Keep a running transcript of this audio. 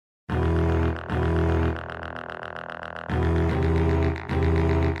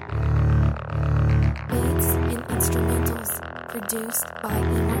Produced by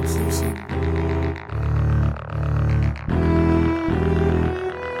ELKilleR.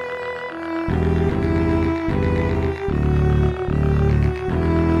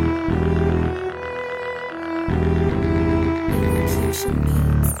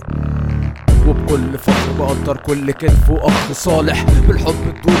 وبكل فخر بقدر كل كتف واخ صالح، بالحب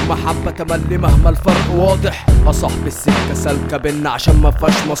تدور محبة تملي مهما الفرق واضح. اصاحب السكة سالكة بينا عشان ما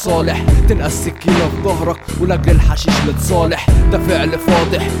فيهاش مصالح، تلقى السكينة في ظهرك ولاجل الحشيش نتصالح. ده فعل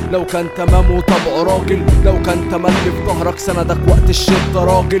فاضح لو كان تمام وطبعه راجل، لو كان تملي في ظهرك سندك وقت الشدة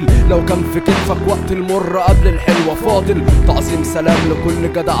راجل، لو كان في كتفك وقت المر قبل الحلوة فاضل. تعظيم سلام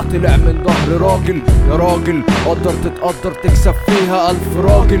لكل جدع طلع من ظهر راجل. يا راجل قدر تتقدر تكسب فيها 1000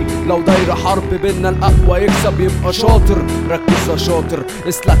 راجل، لو دايرة حرب بينا الأقوى يكسب يبقى شاطر. ركز يا شاطر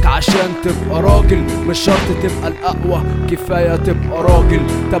اسلك عشان تبقى راجل، مش شرط تبقى الأقوى كفاية تبقى راجل.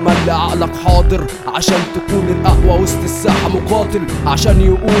 تملي عقلك حاضر عشان تكون الأقوى وسط الساحة مقاتل، عشان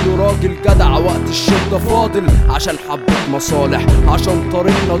يقولوا راجل جدع وقت الشدة فاضل. عشان حبة مصالح، عشان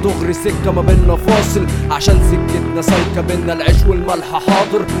طريقنا دغري سكة ما بينا فاصل، عشان سكتنا سالكة بينا العيش والملح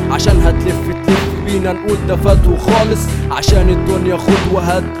حاضر. عشان هتلف تلف بينا نقول ده فات وخالص، عشان الدنيا خد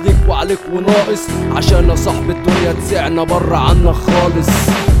وهات ليك وعليك وناقص، عشان يا صاحب الدنيا تسعنا بره عنك خالص.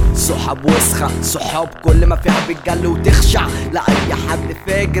 صحاب وسخة، صحاب كل ما فيها بتجل وتخشع لأي حد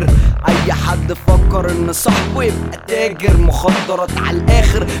فاجر، أي حد فكر إن صاحبه يبقى تاجر. مخدرات على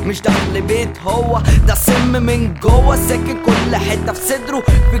الآخر مش داخل بيت، هو ده سم من جوه ساكن كل حتة في صدره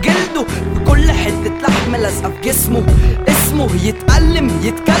في جلده، في كل حتة لحم لازقة في جسمه. اسمه يتألم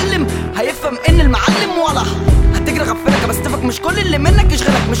يتكلم هيفهم إن المعلم ولا هتجري غفلك بستفك. مش كل اللي منك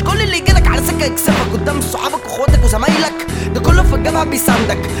يشغلك، مش كل اللي يجيلك على سكة يكسبك قدام صحابك واخواتك وزمايلك. ده كله في الجبهة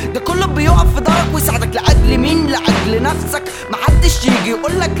بيساندك، ده كله بيقف في ظهرك ويساعدك. لأجل مين؟ لأجل نفسك. محدش يجي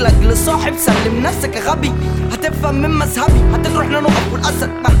يقولك لأجل صاحب سلم نفسك يا غبي. هتفهم من مذهبي هتجرح احنا نقف، والأسد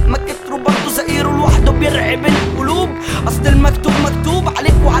مهما كتروا برضه زئيره لوحده بيرعب القلوب. أصل المكتوب مكتوب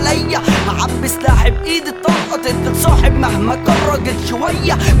عليك وعليا، هعبي سلاحي بإيدي الطلقة تقتل صاحب مهما كان راجل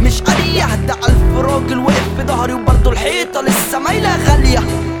شوية مش قلية. ده 1000 راجل وقف في ظهري وبرضه الحيطة لسه مايلة غالية.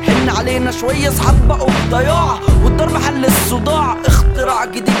 حن علينا شوية صحاب بقوا في ضياع، والضرب حل الصداع. اختراع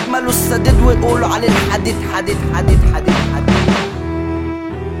جديد ماله السديد ويقولوا عليه الحديد حديد حديد حديد حديد.